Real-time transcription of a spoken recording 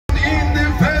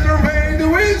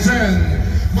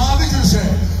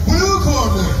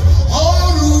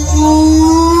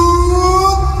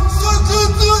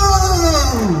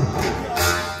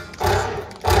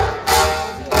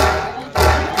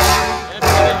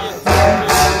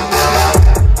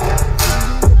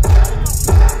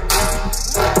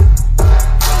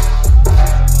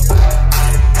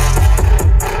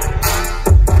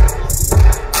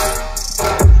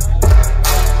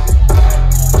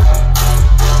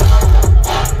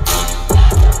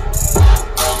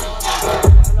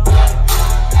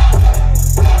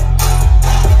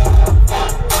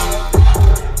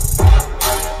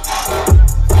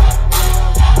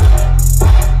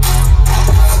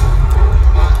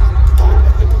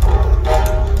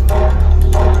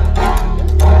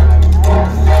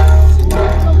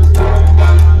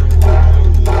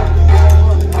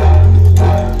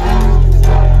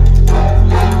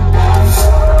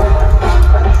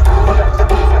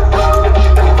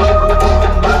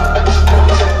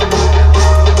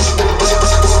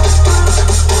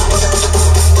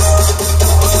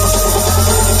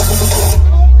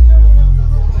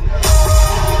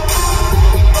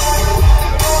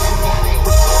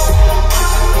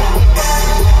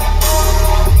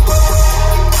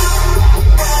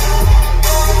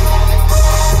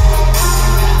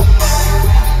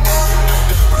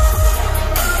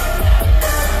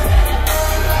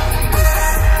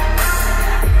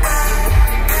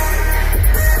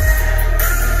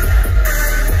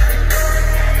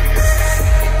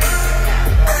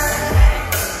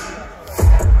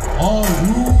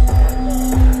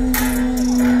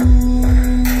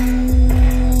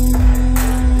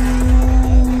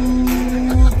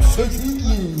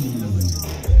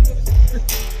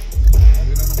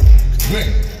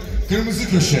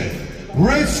köşe,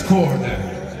 Red Corner,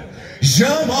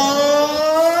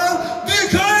 Jamal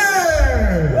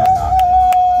Dikare.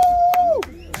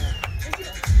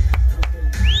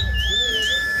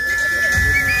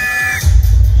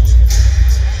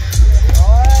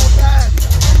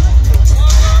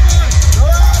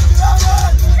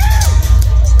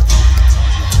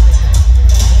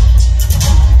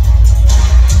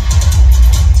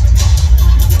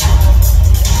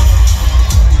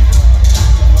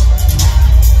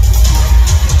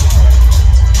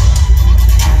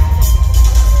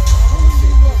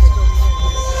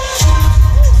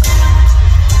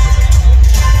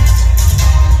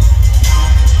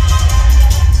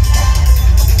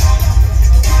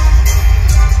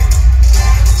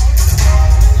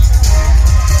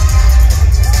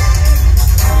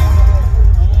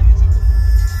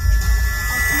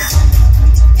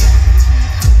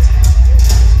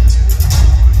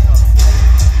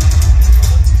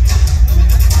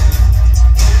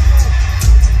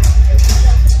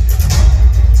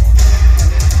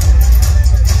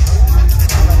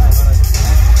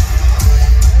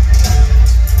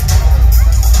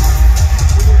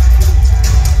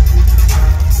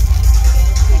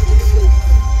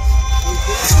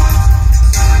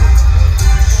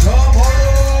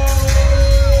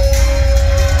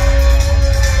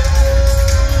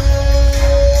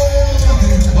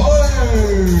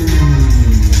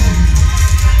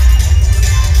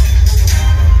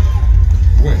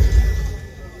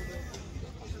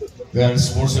 Değerli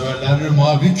spor severler,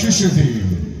 mavi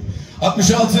köşedeyim.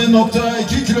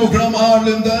 66.2 kilogram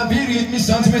ağırlığında, 1.70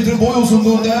 santimetre boy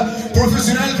uzunluğunda,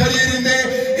 profesyonel kariyerinde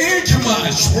ilk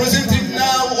maç. Presenting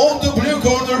now on the blue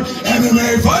corner,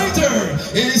 MMA fighter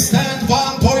is stand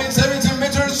 1.70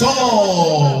 meters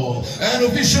tall and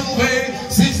official weight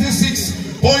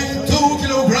 66.2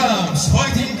 kilograms,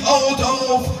 fighting out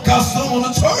of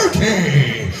Kastamonu,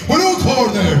 Turkey. Blue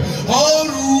corner,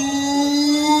 Harun.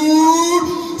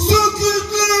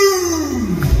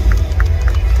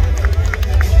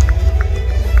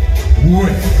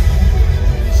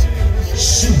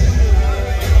 Şimdi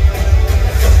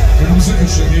kırmızı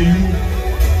köşedeyim.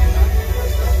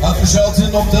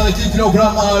 66.2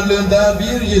 kilogram ağırlığında,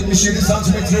 1.77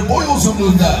 santimetre boy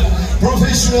uzunluğunda,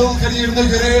 profesyonel kariyerine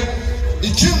göre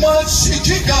 2 maç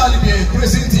 2 galibiyet.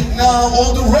 Presenting now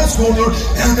on the red corner,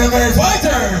 MMA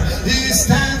fighter. He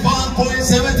stand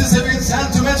 1.77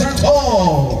 centimeter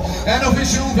tall and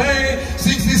official weight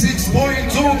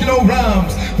 66.2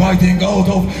 kilograms, fighting out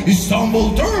of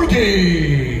Istanbul,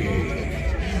 Turkey.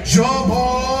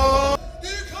 Jamal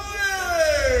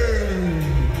Dikare.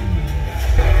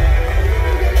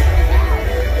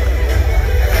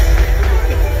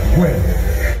 Ve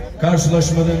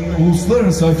karşılaşmanın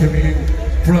uluslararası hakemi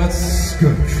Fırat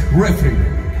Gök.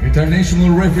 Referee,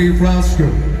 International Referee Fırat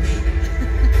Gök.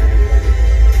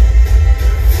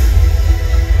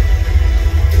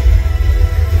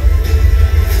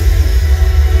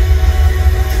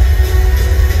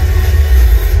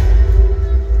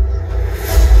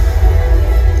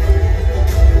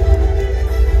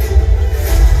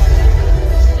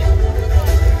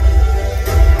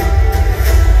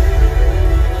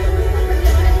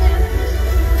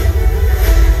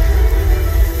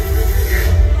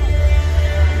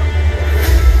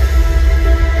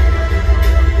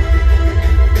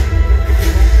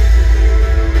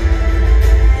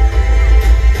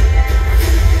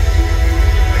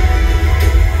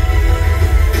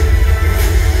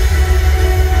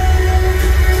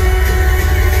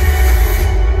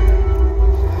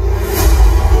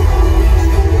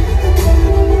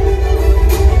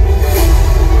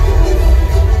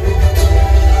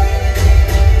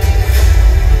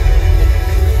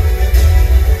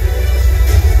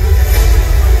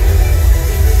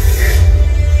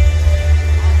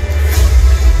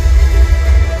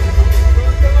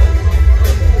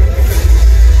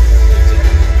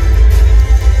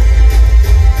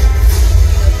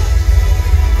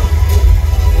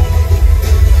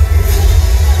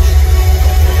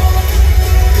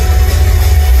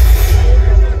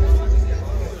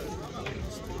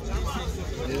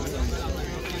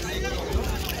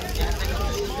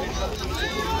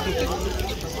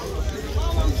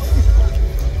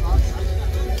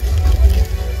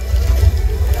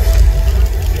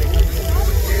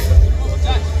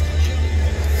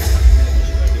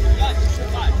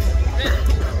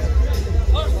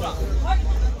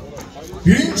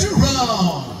 Birinci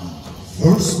round.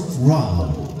 First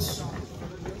round.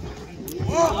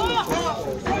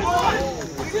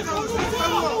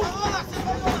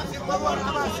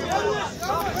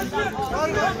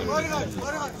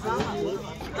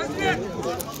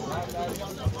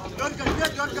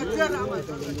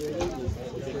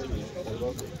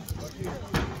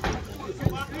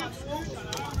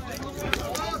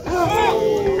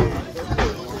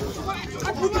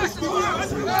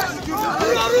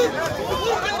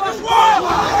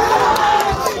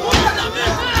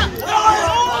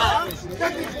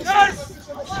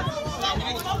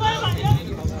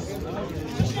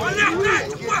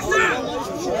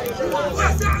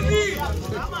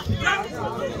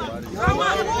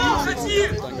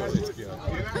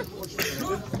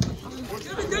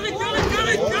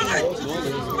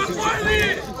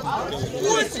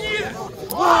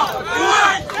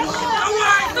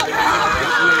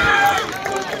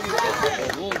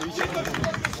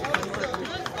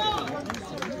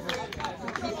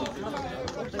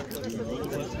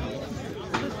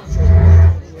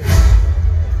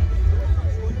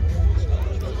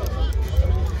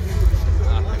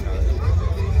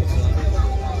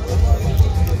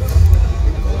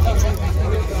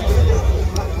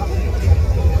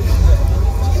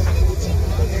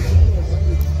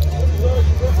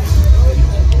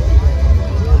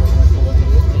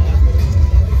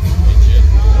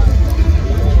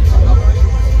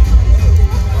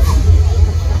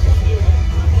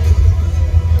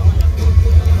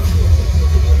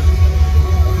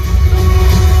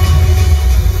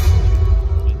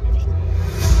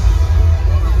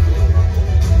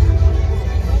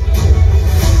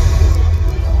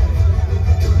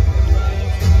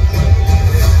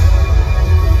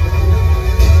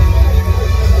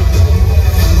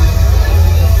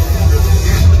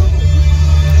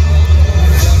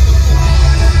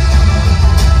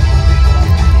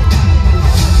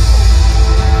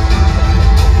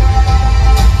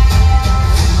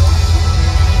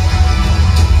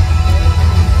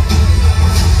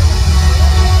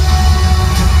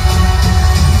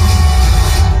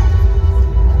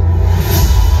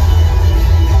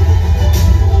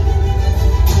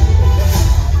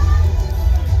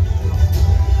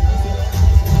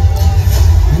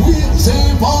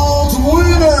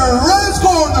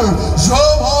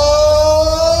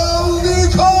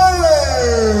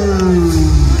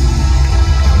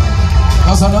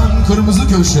 Kazanan kırmızı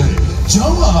köşe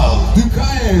Jamal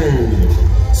Dukayer.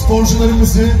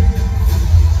 Sporcularımızı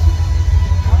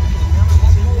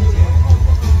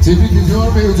tebrik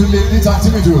ediyor ve ödüllerini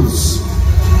takdim ediyoruz.